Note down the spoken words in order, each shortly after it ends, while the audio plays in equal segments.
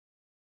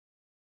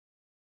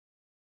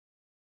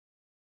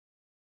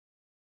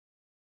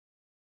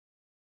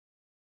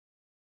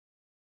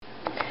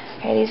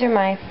Okay, these are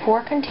my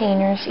 4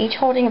 containers, each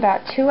holding about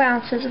 2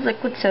 ounces of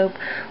liquid soap,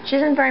 which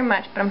isn't very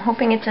much, but I'm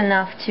hoping it's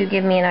enough to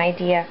give me an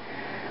idea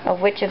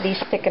of which of these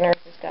thickeners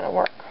is going to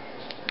work.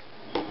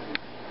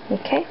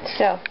 Okay,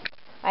 so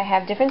I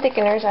have different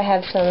thickeners. I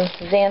have some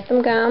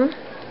Xanthan Gum,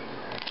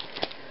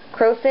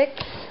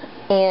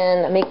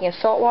 and I'm making a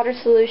saltwater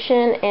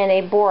solution and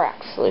a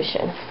borax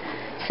solution.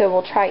 So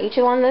we'll try each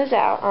one of those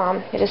out.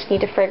 I just need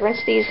to fragrance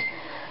these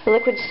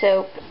liquid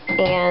soap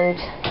and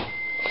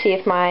see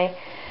if my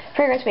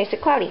fragrance makes it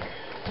cloudy.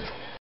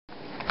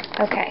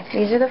 Okay,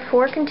 these are the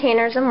 4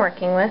 containers I'm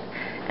working with.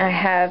 I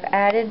have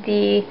added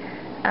the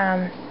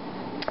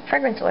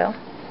fragrance oil,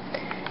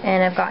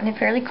 and I've gotten it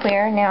fairly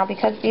clear. Now,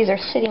 because these are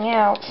sitting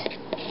out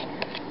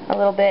a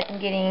little bit and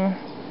getting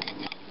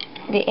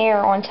the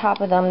air on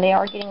top of them, they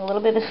are getting a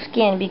little bit of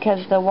skin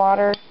because the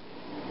water,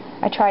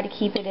 I try to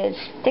keep it as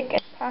thick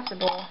as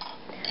possible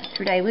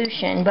through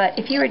dilution. But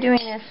if you were doing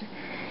this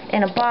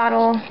in a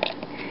bottle,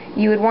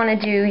 you would want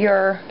to do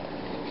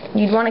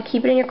you'd want to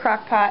keep it in your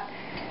crock pot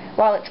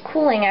while it's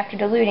cooling after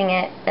diluting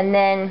it, and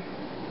then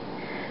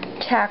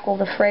tackle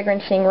the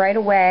fragrancing right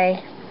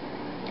away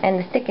and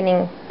the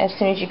thickening as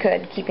soon as you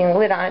could, keeping the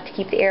lid on it to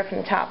keep the air from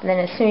the top, and then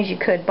as soon as you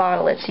could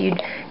bottle it so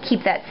you'd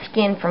keep that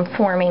skin from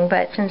forming.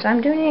 But since I'm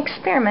doing an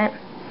experiment,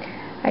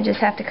 I just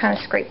have to kind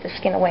of scrape the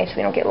skin away so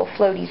we don't get little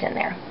floaties in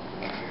there.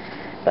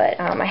 But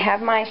I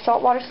have my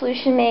saltwater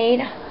solution made.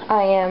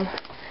 I am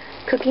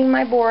cooking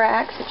my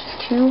borax, which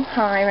is too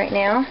high right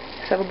now.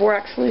 So I have a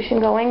borax solution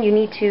going. You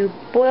need to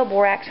boil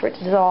borax for it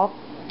to dissolve.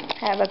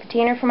 I have a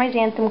container for my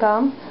Xanthan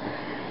Gum,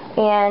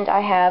 and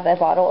I have a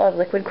bottle of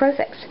liquid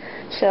Thickeners.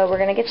 So we're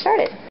going to get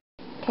started.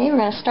 Okay, we're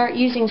going to start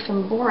using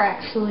some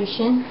borax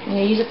solution. I'm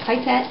going to use a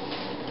pipette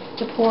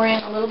to pour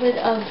in a little bit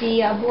of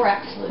the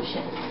borax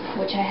solution,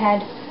 which I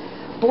had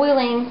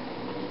boiling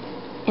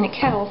in a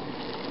kettle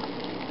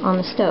on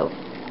the stove.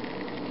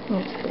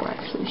 That's the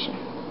borax solution.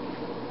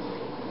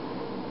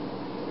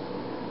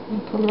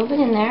 And put a little bit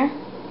in there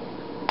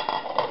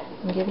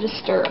and give it a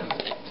stir.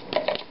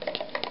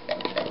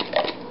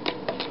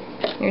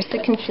 Here's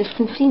the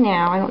consistency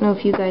now. I don't know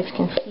if you guys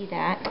can see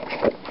that.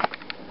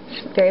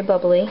 It's very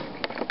bubbly.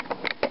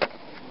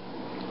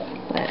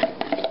 But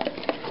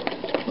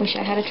I wish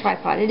I had a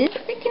tripod. It is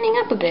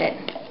thickening up a bit.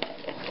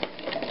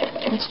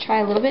 Let's try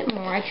a little bit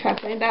more. I try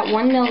putting about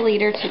 1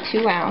 milliliter to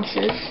 2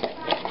 ounces.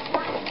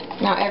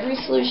 Now every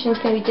solution is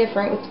going to be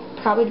different,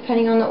 probably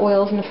depending on the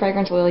oils and the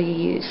fragrance oil you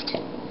used.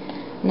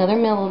 Another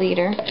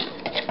milliliter.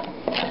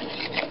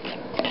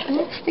 And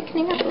it's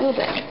thickening up a little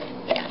bit.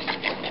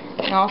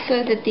 And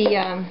also that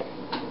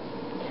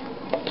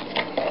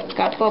it's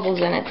got bubbles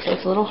in it, so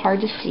it's a little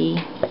hard to see.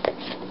 I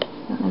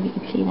don't know if you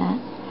can see that.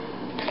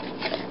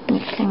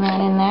 Mixing that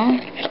in there.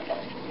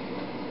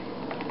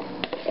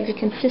 See the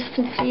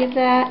consistency of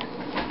that.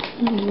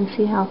 You can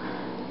see how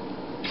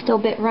it's still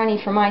a bit runny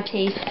for my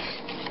taste.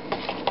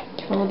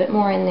 A little bit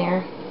more in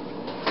there.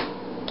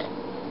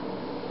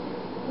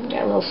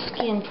 Got a little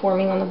skin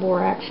forming on the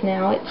borax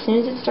now. As soon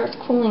as it starts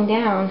cooling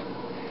down,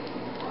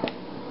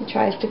 it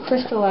tries to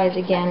crystallize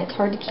again. It's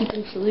hard to keep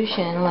in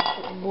solution unless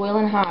it's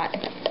boiling hot.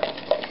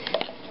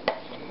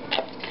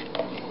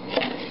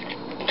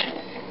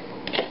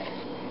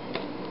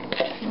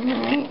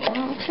 Alright,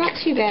 well, it's not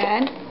too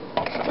bad.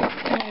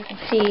 Now you can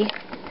see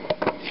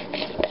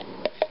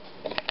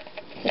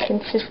the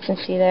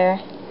consistency there.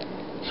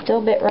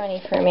 Still a bit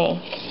runny for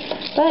me.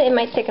 But it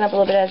might thicken up a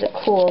little bit as it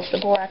cools. The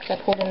borax I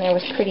poured in there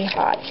was pretty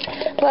hot.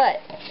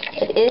 But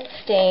it is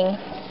staying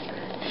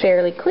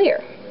fairly clear.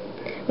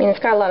 I mean, it's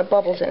got a lot of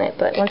bubbles in it,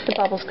 but once the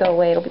bubbles go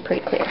away, it'll be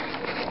pretty clear.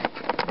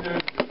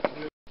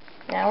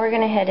 Now we're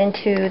going to head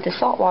into the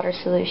saltwater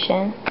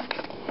solution.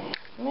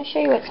 I'm going to show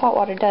you what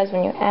saltwater does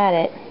when you add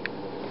it.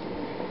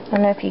 I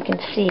don't know if you can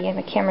see,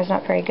 the camera's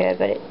not very good,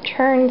 but it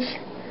turns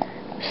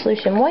the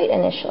solution white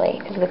initially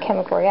because of the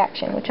chemical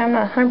reaction, which I'm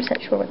not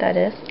 100% sure what that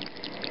is.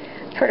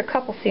 I've heard a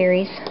couple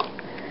theories,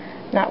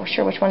 not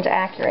sure which one's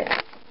accurate,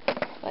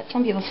 but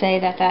some people say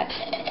that that's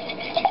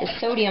the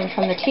sodium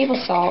from the table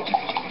salt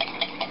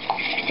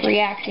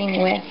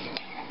reacting with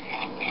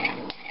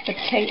the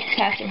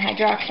potassium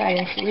hydroxide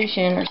in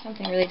solution or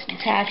something related to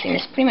potassium.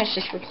 It's pretty much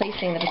just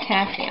replacing the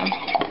potassium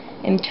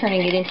and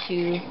turning it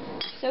into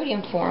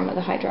sodium form of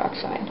the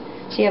hydroxide.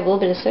 So you have a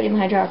little bit of sodium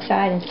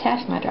hydroxide and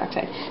potassium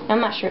hydroxide. Now,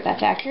 I'm not sure if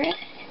that's accurate,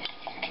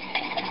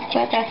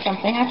 but that's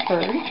something I've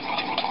heard.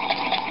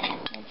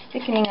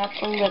 Thickening up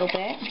a little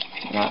bit,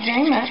 not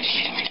very much.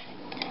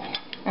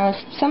 Now,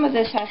 some of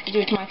this has to do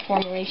with my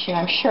formulation,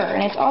 I'm sure,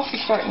 and it's also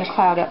starting to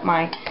cloud up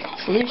my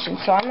solution,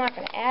 so I'm not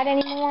going to add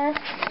any more.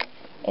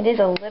 It is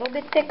a little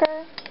bit thicker.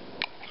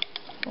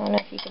 I don't know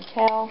if you can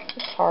tell.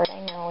 It's hard,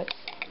 I know. It's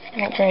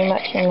not very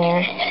much in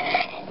there.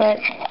 But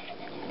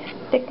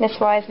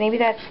thickness-wise, maybe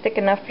that's thick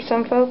enough for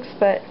some folks,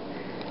 but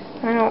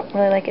I don't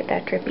really like it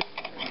that drippy.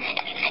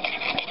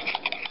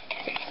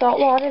 Salt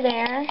water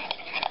there.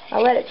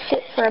 I'll let it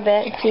sit for a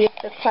bit and see if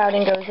the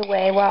clouding goes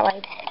away while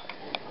I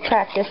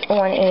practice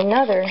on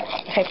another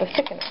type of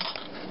thickener.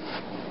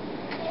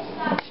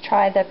 Let's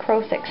try the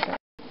Thickeners.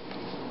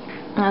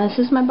 This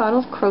is my bottle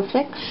of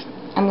Crofix.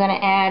 I'm going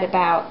to add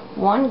about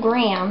 1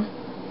 gram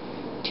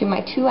to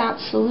my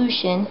 2-ounce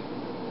solution.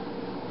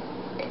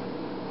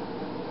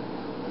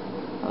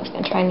 I was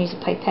going to try and use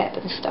a pipette,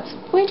 but this stuff's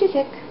way too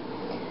thick.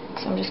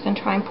 So I'm just going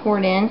to try and pour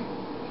it in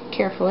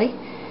carefully.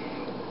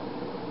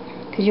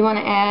 Because you want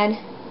to add,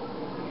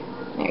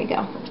 there you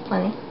go, that's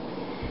plenty.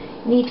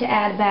 You need to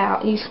add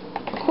about,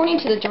 according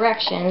to the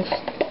directions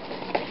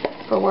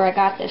for where I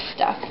got this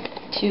stuff,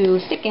 to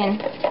thicken,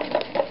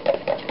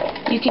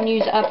 you can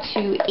use up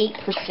to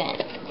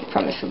 8%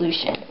 from the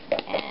solution.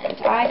 And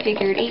I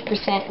figured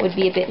 8% would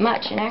be a bit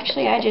much, and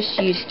actually I just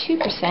used 2%,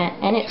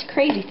 and it's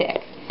crazy thick.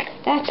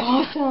 That's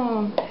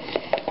awesome!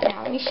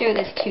 Now let me show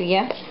this to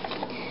you.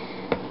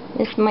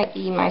 This might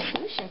be my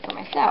solution for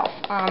myself.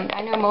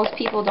 I know most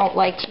people don't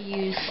like to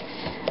use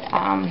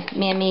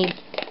man-made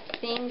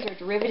things or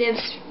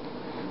derivatives,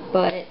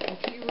 but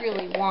if you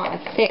really want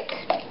a thick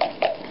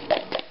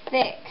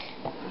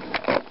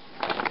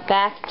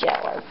bath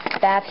gel or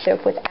bath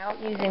soap without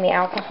using the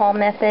alcohol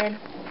method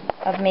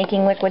of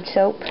making liquid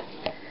soap,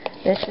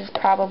 this is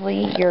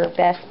probably your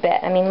best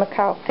bet. I mean, look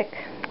how thick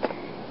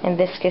and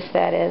viscous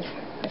that is.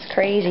 It's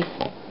crazy.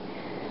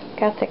 Look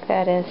how thick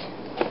that is.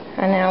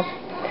 I know,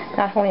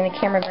 not holding the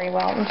camera very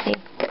well. Let me see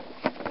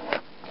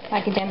if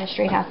I can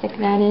demonstrate how thick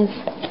that is.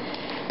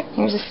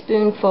 Here's a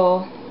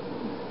spoonful.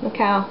 Look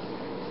how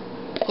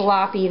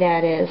gloppy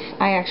that is.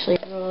 I actually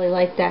really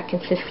like that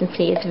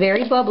consistency. It's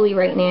very bubbly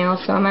right now,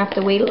 so I'm going to have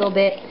to wait a little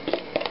bit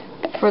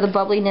for the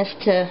bubbliness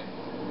to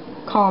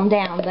calm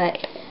down, but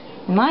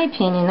in my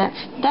opinion,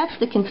 that's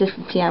the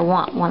consistency I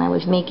want when I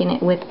was making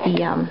it with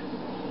the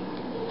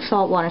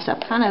saltwater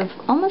stuff. Kind of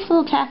almost a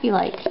little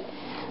taffy-like,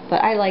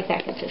 but I like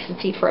that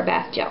consistency for a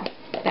bath gel,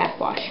 bath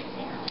wash.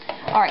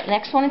 Alright,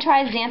 next one to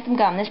try is Xanthan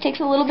Gum. This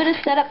takes a little bit of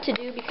setup to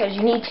do because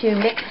you need to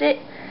mix it.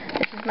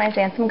 This is my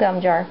Xanthan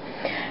Gum jar.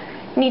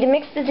 You need to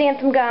mix the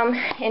Xanthan Gum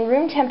in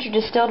room temperature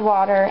distilled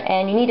water,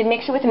 and you need to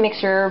mix it with a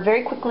mixer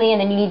very quickly, and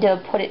then you need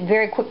to put it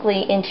very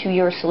quickly into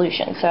your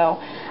solution. So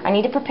I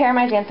need to prepare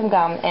my Xanthan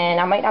Gum, and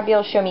I might not be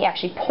able to show me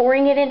actually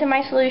pouring it into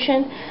my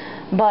solution,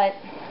 but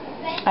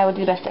I will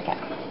do the best I can.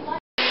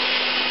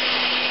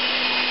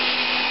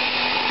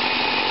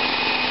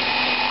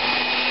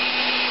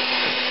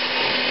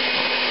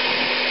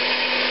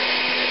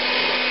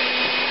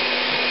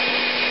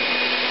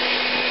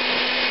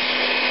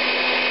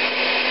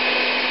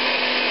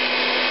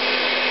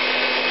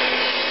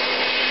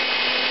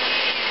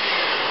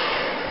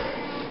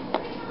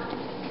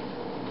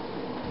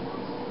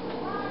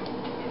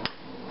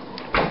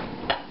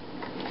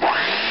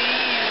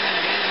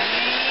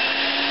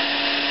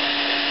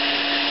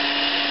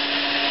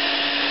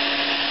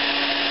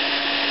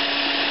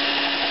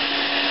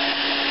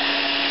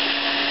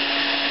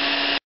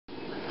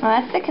 Well,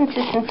 that's the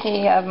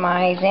consistency of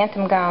my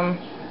Xanthan Gum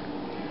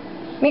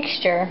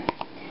mixture,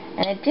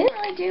 and it didn't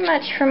really do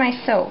much for my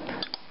soap.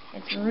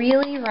 It's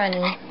really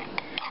runny,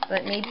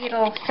 but maybe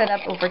it'll set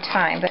up over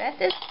time. But at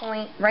this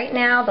point, right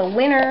now, the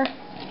winner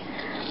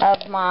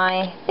of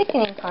my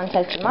thickening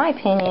contest, in my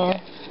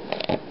opinion,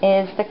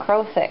 is the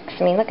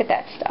Crofix. I mean, look at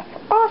that stuff.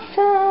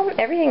 Awesome!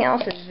 Everything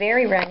else is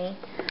very runny.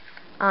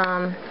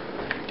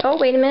 Oh,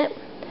 wait a minute.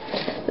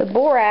 The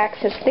Borax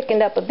has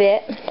thickened up a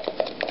bit,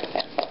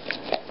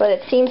 but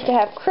it seems to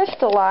have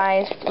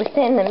crystallized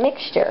within the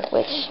mixture,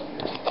 which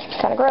is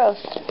kind of gross.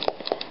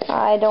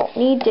 I don't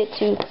need it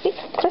to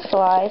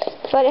crystallize,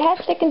 but it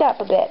has thickened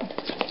up a bit.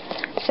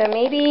 So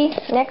maybe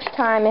next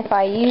time if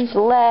I use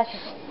less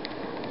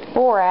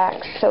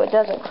Borax so it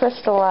doesn't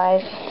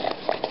crystallize,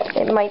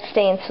 it might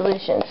stay in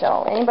solution.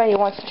 So anybody who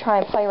wants to try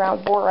and play around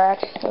with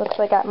Borax, it looks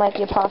like that might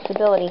be a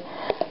possibility.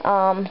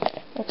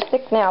 It's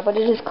thick now, but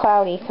it is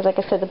cloudy, because like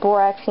I said, the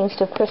Borax seems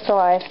to have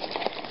crystallized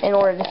in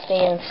order to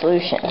stay in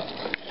solution.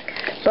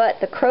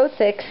 But the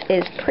Crofix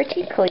is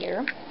pretty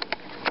clear.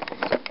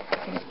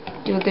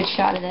 Do a good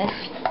shot of this.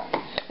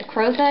 The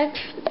Crofix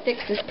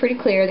is pretty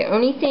clear. The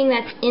only thing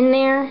that's in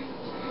there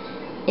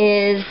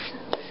is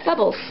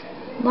bubbles.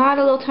 A lot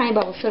of little tiny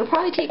bubbles. So it'll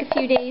probably take a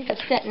few days of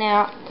setting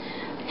out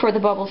for the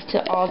bubbles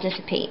to all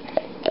dissipate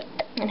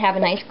and have a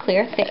nice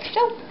clear thick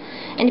soap.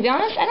 And to be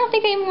honest, I don't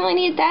think I even really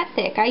needed that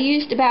thick. I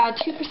used about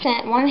 2%,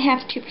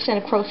 1.5 to 2%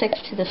 of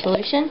Crofix to the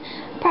solution.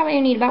 Probably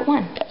only need about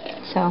 1.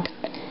 So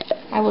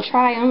I will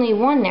try only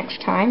 1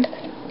 next time.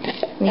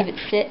 Leave it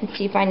sit and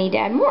see if I need to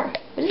add more.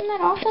 But isn't that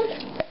awesome?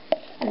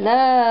 I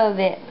love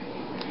it.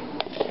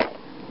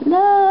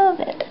 Love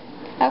it.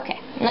 Okay,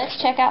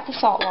 let's check out the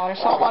salt water.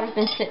 Salt water's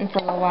been sitting for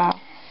a little while.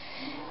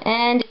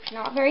 And it's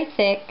not very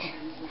thick,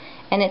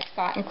 and it's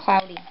gotten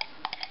cloudy,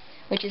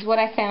 which is what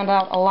I found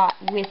out a lot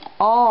with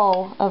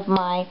all of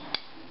my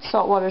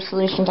saltwater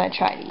solutions I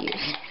try to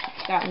use.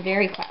 It's gotten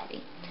very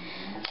cloudy.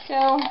 So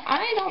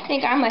I don't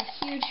think I'm a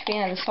huge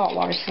fan of the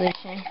saltwater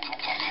solution.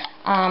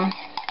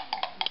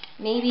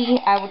 Maybe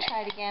I will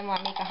try it again when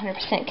I make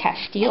 100%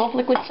 Castile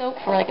liquid soap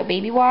for like a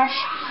baby wash.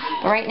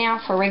 But right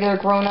now, for regular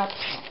grown-up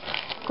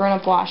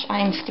wash,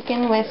 I'm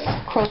sticking with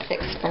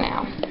Crofix for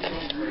now.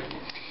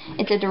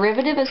 It's a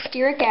derivative of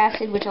stearic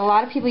acid, which a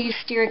lot of people use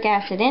stearic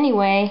acid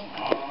anyway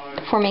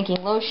for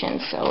making lotion,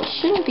 so it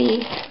shouldn't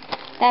be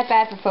that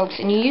bad for folks,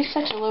 and you use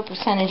such a low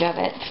percentage of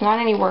it. It's not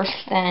any worse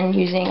than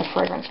using a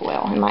fragrance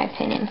oil, in my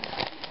opinion.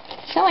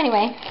 So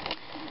anyway,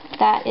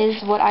 that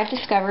is what I've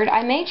discovered.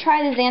 I may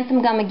try the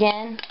xanthan gum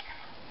again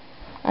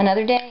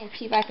another day and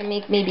see if I can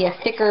make maybe a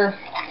thicker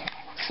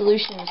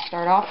solution to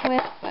start off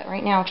with, but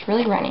right now it's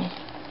really runny.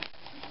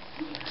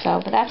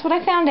 So, but that's what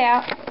I found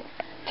out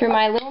through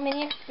my little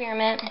mini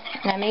experiment,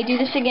 and I may do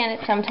this again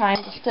at some time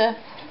just to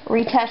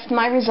retest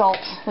my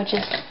results, which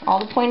is all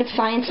the point of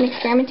science and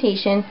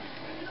experimentation.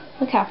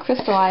 Look how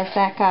crystallized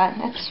that got.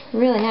 That's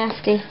really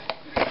nasty.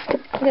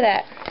 Look at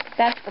that.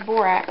 That's the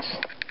borax.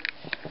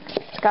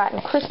 It's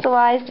gotten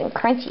crystallized and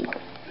crunchy.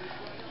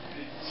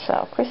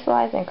 So,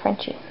 crystallized and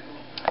crunchy.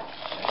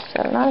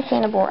 So, not a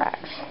fan of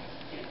borax.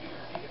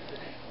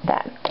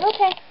 That.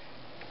 Okay.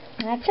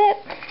 That's it.